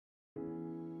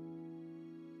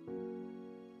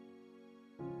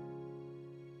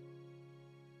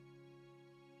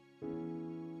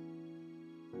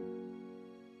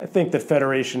I think that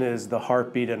Federation is the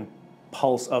heartbeat and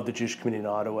pulse of the Jewish community in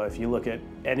Ottawa. If you look at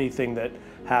anything that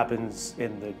happens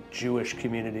in the Jewish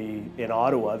community in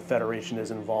Ottawa, Federation is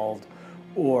involved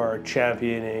or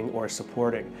championing or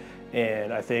supporting.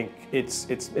 And I think it's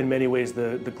in many ways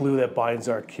the glue that binds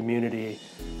our community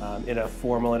in a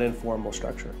formal and informal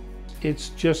structure. It's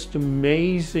just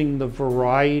amazing the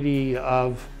variety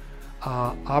of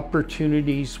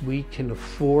opportunities we can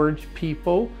afford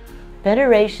people.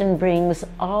 Federation brings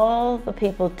all the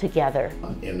people together.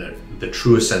 In the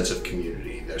truest sense of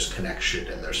community, there's connection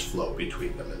and there's flow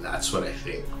between them, and that's what I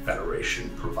think Federation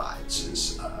provides,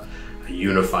 is a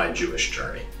unified Jewish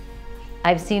journey.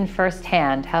 I've seen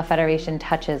firsthand how Federation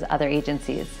touches other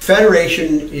agencies.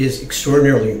 Federation is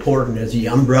extraordinarily important as the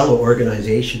umbrella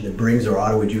organization that brings our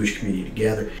Ottawa Jewish community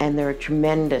together. And there are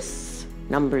tremendous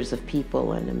numbers of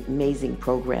people and amazing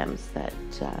programs that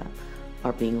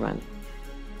are being run.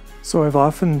 So I've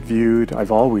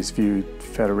always viewed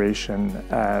Federation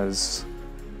as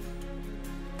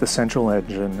the central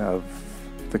engine of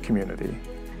the community.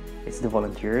 It's the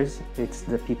volunteers, it's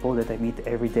the people that I meet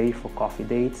every day for coffee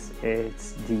dates,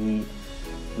 it's the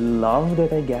love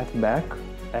that I get back,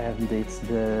 and it's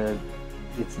the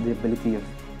ability of,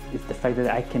 it's the fact that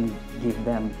I can give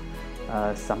them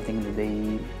something that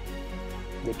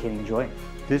they can enjoy.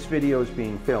 This video is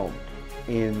being filmed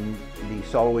in the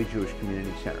Soloway Jewish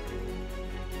Community Center.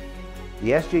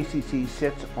 The SJCC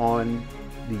sits on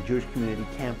the Jewish Community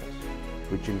Campus,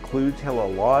 which includes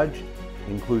Hillel Lodge,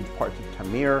 includes parts of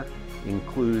Tamir,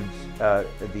 includes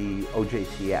the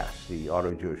OJCS, the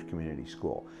Ottawa Jewish Community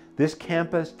School. This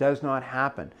campus does not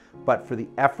happen but for the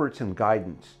efforts and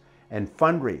guidance and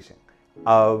fundraising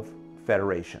of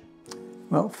Federation.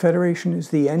 Well, Federation is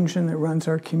the engine that runs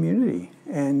our community,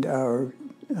 and our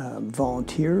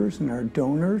volunteers and our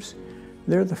donors,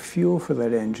 they're the fuel for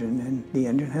that engine, and the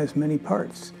engine has many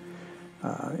parts.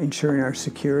 Ensuring our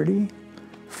security,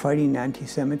 fighting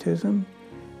anti-Semitism,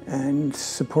 and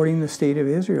supporting the State of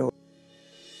Israel.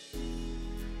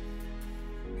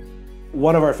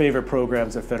 One of our favorite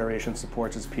programs that Federation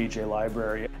supports is PJ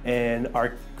Library, and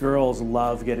our girls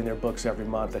love getting their books every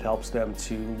month. It helps them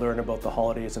to learn about the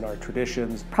holidays and our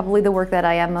traditions. Probably the work that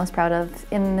I am most proud of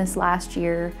in this last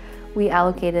year, we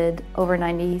allocated over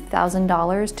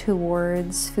 $90,000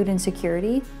 towards food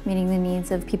insecurity, meeting the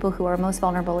needs of people who are most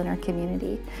vulnerable in our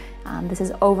community. This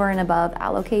is over and above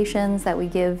allocations that we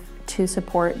give to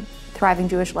support thriving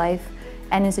Jewish life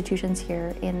and institutions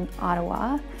here in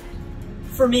Ottawa.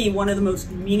 For me, one of the most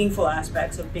meaningful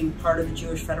aspects of being part of the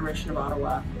Jewish Federation of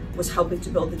Ottawa was helping to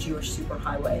build the Jewish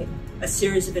Superhighway, a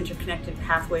series of interconnected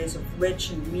pathways of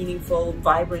rich and meaningful,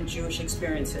 vibrant Jewish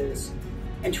experiences,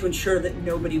 and to ensure that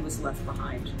nobody was left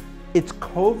behind. It's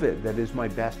COVID that is my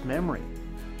best memory.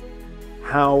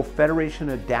 How Federation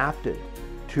adapted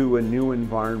to a new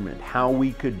environment, how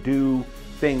we could do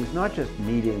things, not just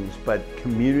meetings, but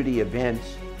community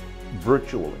events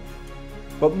virtually.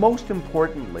 But most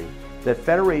importantly, that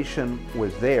Federation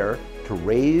was there to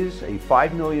raise a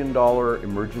 $5 million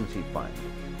emergency fund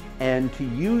and to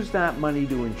use that money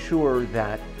to ensure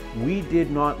that we did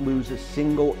not lose a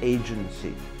single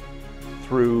agency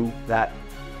through that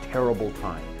terrible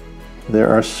time. There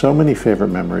are so many favorite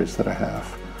memories that I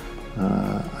have.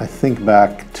 I think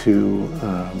back to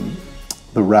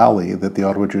the rally that the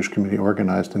Ottawa Jewish community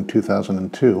organized in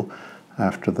 2002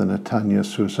 after the Netanya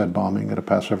suicide bombing at a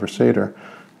Passover Seder.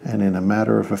 And in a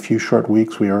matter of a few short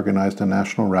weeks, we organized a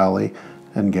national rally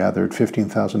and gathered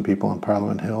 15,000 people on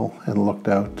Parliament Hill and looked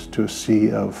out to a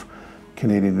sea of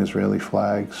Canadian and Israeli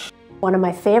flags. One of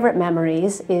my favorite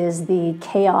memories is the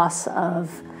chaos of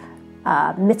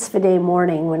Mitzvah Day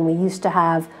morning, when we used to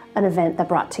have an event that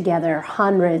brought together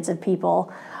hundreds of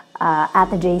people at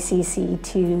the JCC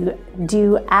to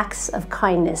do acts of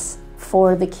kindness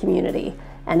for the community.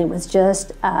 And it was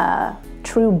just a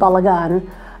true balagan,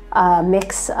 a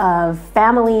mix of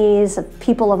families, of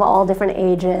people of all different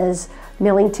ages,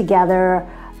 milling together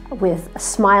with a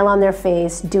smile on their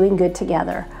face, doing good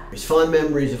together. There's fond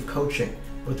memories of coaching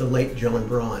with the late John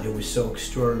Braun, who was so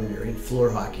extraordinary in floor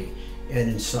hockey and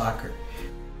in soccer.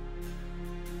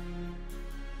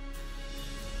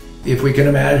 If we can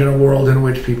imagine a world in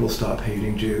which people stop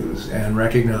hating Jews and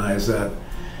recognize that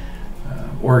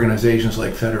organizations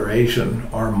like Federation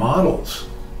are models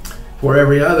for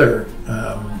every other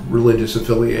religious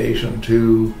affiliation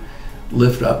to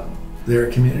lift up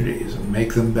their communities and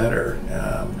make them better,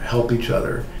 help each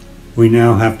other. We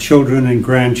now have children and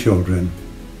grandchildren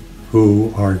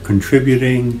who are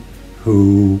contributing,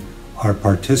 who are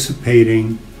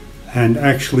participating, and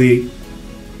actually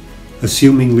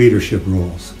assuming leadership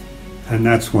roles. And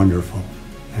that's wonderful.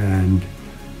 And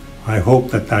I hope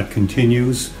that that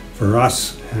continues for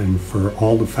us and for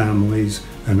all the families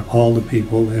and all the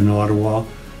people in Ottawa,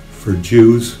 for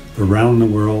Jews around the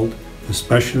world,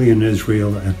 especially in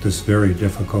Israel at this very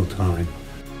difficult time.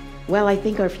 Well, I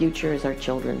think our future is our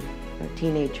children, our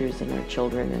teenagers and our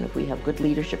children, and if we have good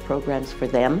leadership programs for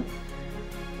them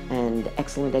and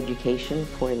excellent education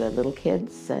for the little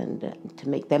kids and to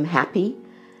make them happy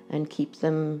and keep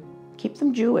them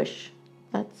Jewish,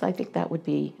 I think that would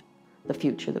be the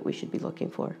future that we should be looking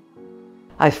for.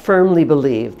 I firmly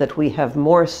believe that we have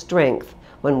more strength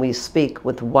when we speak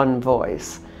with one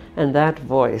voice, and that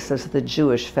voice is the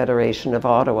Jewish Federation of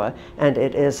Ottawa, and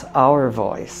it is our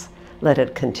voice. Let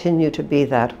it continue to be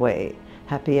that way.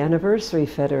 Happy anniversary,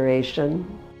 Federation.